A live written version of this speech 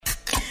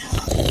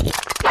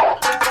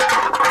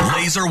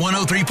Laser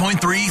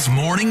 103.3's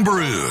Morning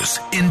Brews,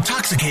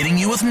 intoxicating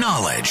you with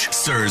knowledge,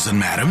 sirs and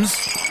madams.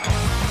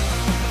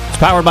 It's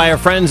powered by our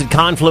friends at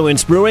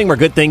Confluence Brewing, where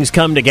good things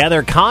come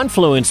together.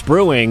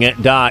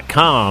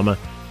 ConfluenceBrewing.com.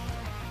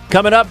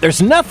 Coming up,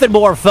 there's nothing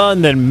more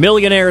fun than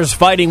millionaires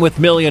fighting with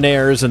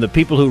millionaires, and the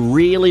people who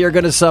really are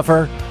going to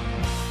suffer,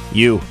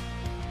 you,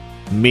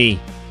 me.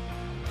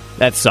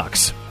 That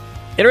sucks.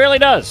 It really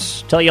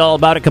does. Tell you all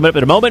about it coming up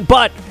in a moment,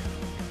 but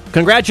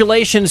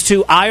congratulations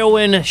to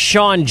Iowan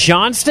Shawn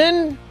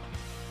Johnston.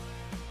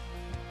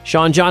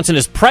 Shawn Johnston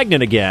is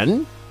pregnant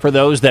again. For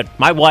those that,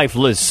 my wife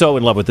is so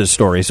in love with this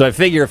story. So I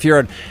figure if you're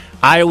an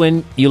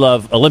Iowan, you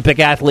love Olympic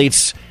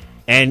athletes,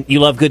 and you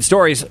love good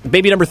stories,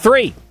 baby number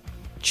 3.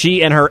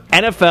 She and her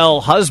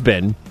NFL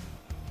husband,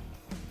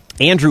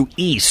 Andrew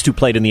East, who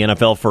played in the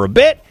NFL for a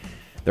bit,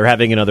 they're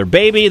having another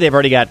baby. They've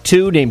already got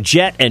 2 named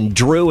Jet and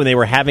Drew, and they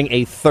were having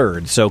a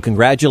 3rd. So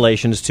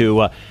congratulations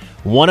to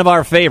one of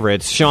our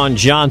favorites, Shawn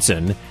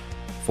Johnson,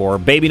 for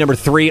baby number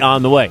 3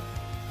 on the way.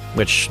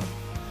 Which,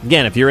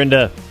 again, if you're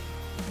into,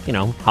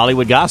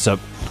 Hollywood gossip,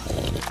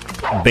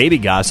 baby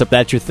gossip,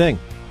 that's your thing.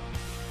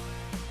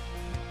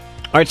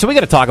 All right, so we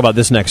got to talk about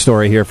this next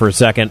story here for a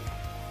second.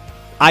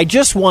 I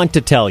just want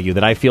to tell you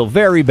that I feel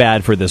very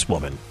bad for this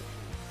woman.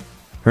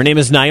 Her name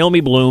is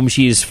Naomi Bloom.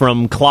 She's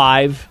from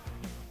Clive,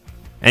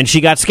 and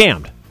she got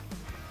scammed.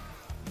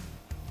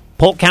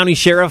 Polk County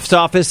Sheriff's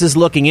Office is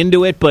looking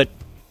into it, but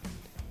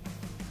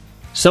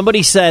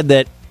somebody said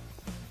that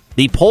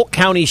the Polk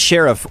County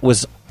Sheriff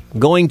was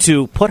going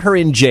to put her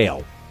in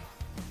jail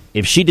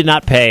if she did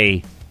not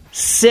pay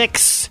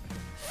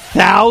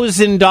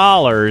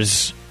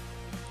 $6,000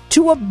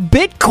 to a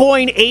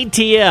Bitcoin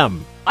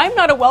ATM. I'm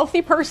not a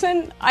wealthy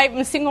person. I'm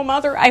a single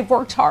mother. I've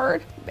worked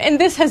hard. And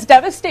this has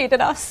devastated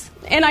us.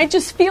 And I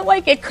just feel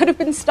like it could have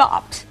been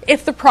stopped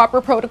if the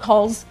proper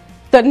protocols,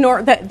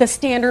 the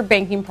standard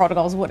banking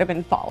protocols would have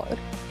been followed.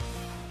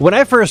 When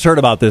I first heard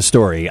about this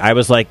story, I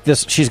was like,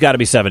 she's got to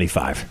be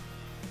 75.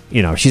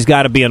 She's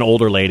got to be an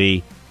older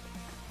lady.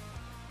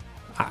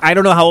 I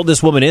don't know how old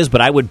this woman is,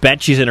 but I would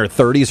bet she's in her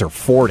 30s or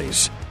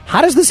 40s.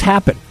 How does this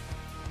happen?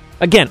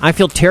 Again, I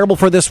feel terrible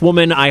for this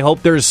woman. I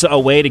hope there's a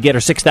way to get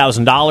her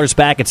 $6,000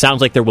 back. It sounds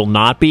like there will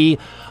not be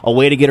a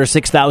way to get her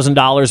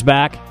 $6,000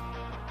 back.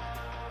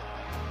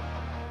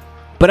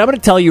 But I'm going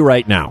to tell you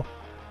right now,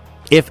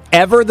 if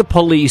ever the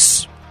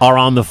police are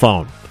on the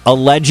phone,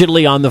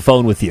 allegedly on the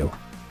phone with you,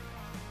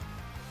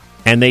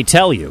 and they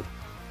tell you,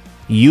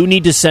 you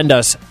need to send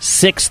us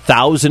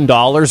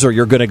 $6,000 or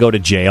you're going to go to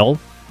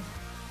jail,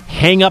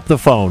 hang up the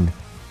phone,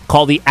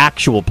 call the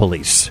actual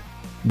police.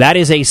 That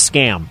is a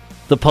scam.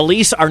 The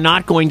police are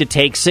not going to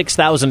take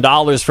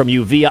 $6,000 from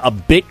you via a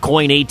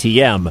Bitcoin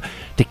ATM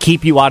to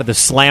keep you out of the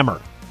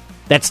slammer.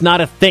 That's not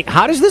a thing.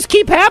 How does this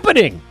keep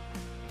happening?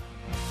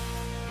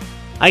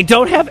 I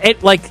don't have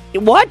it.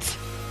 What?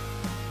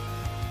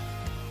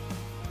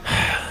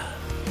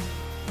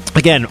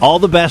 Again, all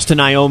the best to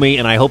Naomi,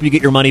 and I hope you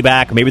get your money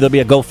back. Maybe there'll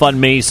be a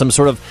GoFundMe, some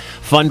sort of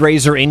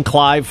fundraiser in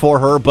Clive for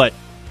her, but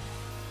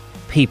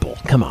people,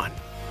 come on.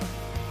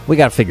 We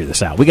got to figure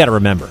this out. We got to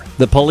remember,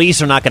 the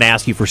police are not going to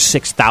ask you for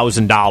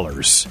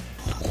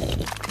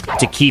 $6,000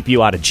 to keep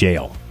you out of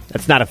jail.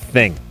 That's not a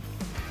thing.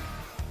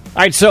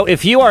 All right, so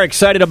if you are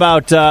excited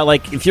about,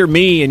 if you're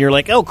me and you're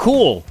like, oh,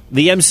 cool,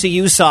 the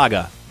MCU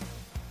saga,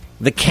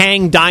 the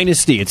Kang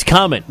Dynasty, it's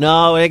coming.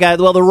 No,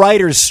 the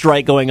writers'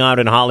 strike going on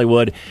in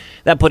Hollywood.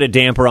 That put a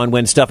damper on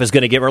when stuff is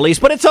going to get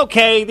released. But it's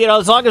okay.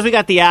 As long as we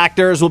got the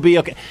actors, we'll be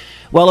okay.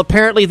 Well,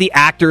 apparently the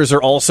actors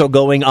are also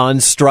going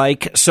on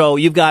strike. So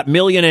you've got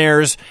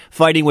millionaires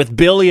fighting with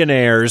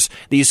billionaires,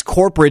 these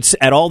corporates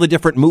at all the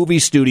different movie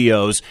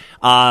studios,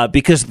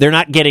 because they're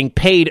not getting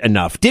paid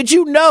enough. Did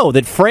you know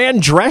that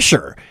Fran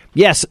Drescher,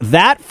 yes,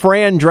 that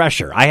Fran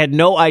Drescher, I had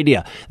no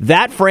idea,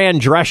 that Fran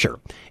Drescher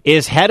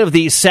is head of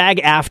the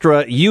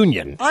SAG-AFTRA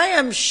union. I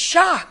am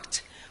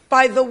shocked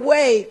by the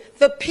way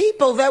the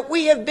people that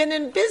we have been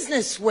in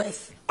business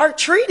with are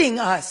treating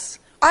us.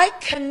 I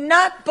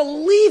cannot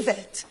believe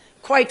it.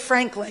 Quite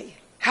frankly,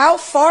 how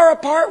far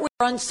apart we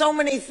are on so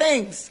many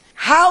things,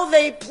 how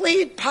they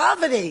plead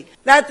poverty,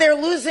 that they're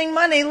losing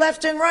money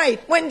left and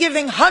right when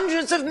giving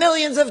hundreds of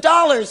millions of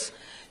dollars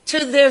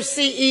to their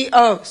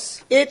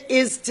CEOs. It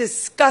is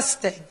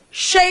disgusting.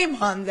 Shame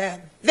on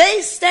them.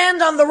 They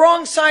stand on the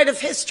wrong side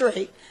of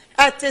history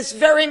at this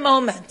very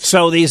moment.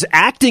 So these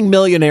acting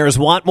millionaires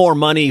want more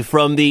money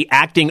from the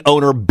acting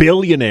owner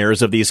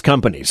billionaires of these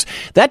companies.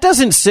 That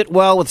doesn't sit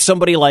well with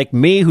somebody like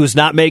me who's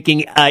not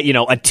making,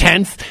 a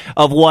tenth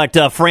of what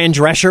Fran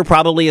Drescher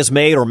probably has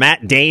made, or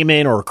Matt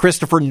Damon or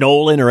Christopher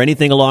Nolan or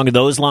anything along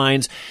those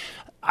lines.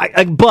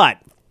 But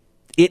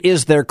it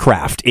is their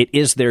craft. It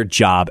is their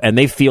job. And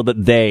they feel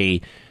that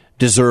they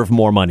deserve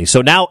more money.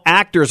 So now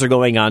actors are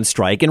going on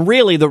strike. And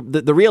really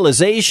the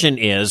realization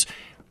is,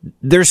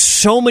 There's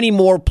so many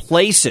more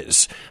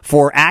places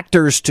for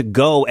actors to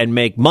go and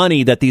make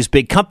money that these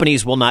big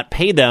companies will not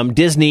pay them.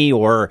 Disney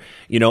or,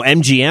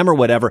 MGM or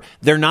whatever.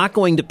 They're not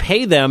going to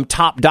pay them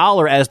top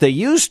dollar as they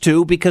used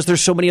to because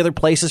there's so many other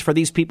places for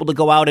these people to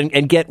go out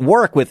and get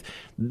work with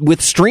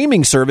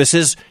streaming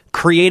services,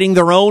 creating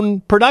their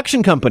own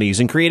production companies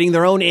and creating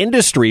their own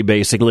industry,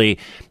 basically.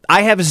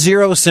 I have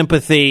zero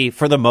sympathy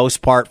for the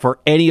most part for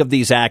any of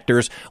these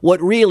actors.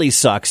 What really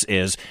sucks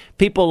is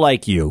people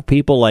like you,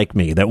 people like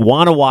me that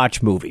want to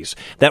watch movies,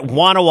 that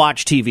want to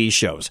watch TV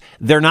shows.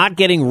 They're not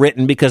getting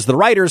written because the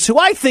writers, who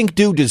I think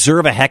do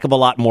deserve a heck of a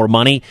lot more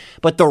money,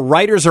 but the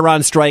writers are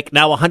on strike.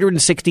 Now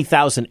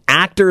 160,000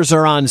 actors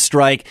are on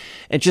strike.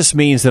 It just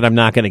means that I'm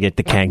not going to get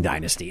the Kang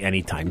Dynasty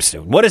anytime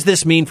soon. What does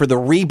this mean for the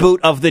reboot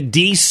of the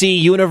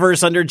DC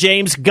universe under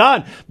James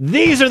Gunn?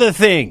 These are the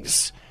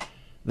things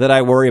that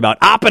I worry about.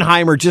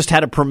 Oppenheimer just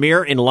had a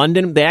premiere in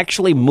London. They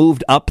actually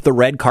moved up the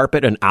red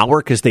carpet an hour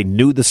because they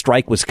knew the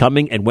strike was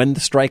coming. And when the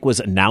strike was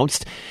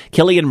announced,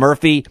 Cillian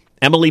Murphy,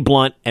 Emily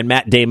Blunt, and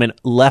Matt Damon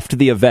left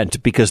the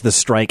event because the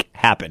strike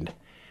happened.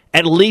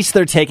 At least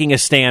they're taking a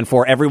stand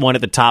for everyone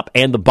at the top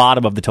and the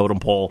bottom of the totem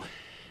pole.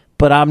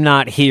 But I'm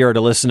not here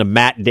to listen to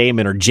Matt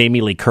Damon or Jamie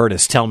Lee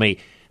Curtis tell me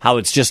how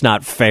it's just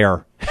not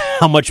fair,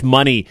 how much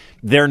money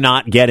they're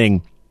not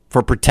getting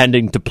for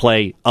pretending to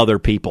play other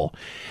people.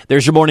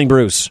 There's your Morning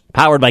Brews,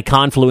 powered by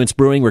Confluence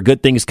Brewing, where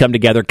good things come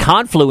together.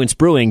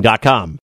 ConfluenceBrewing.com.